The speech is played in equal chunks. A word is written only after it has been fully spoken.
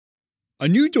A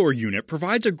new door unit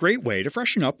provides a great way to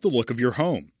freshen up the look of your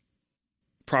home.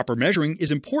 Proper measuring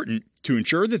is important to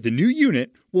ensure that the new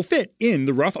unit will fit in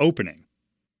the rough opening.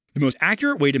 The most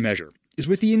accurate way to measure is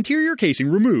with the interior casing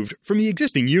removed from the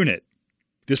existing unit.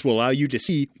 This will allow you to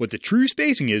see what the true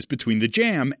spacing is between the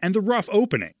jamb and the rough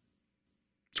opening.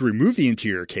 To remove the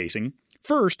interior casing,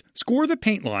 first score the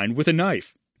paint line with a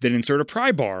knife, then insert a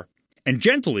pry bar, and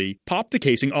gently pop the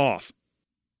casing off.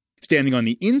 Standing on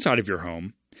the inside of your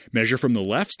home, measure from the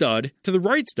left stud to the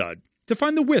right stud to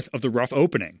find the width of the rough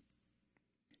opening.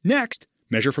 Next,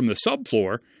 measure from the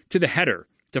subfloor to the header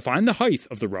to find the height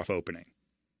of the rough opening.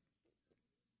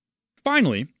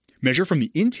 Finally, measure from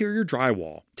the interior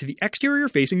drywall to the exterior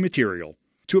facing material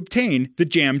to obtain the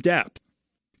jamb depth.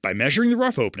 By measuring the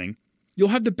rough opening, you'll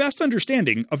have the best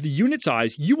understanding of the unit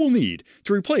size you will need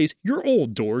to replace your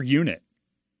old door unit.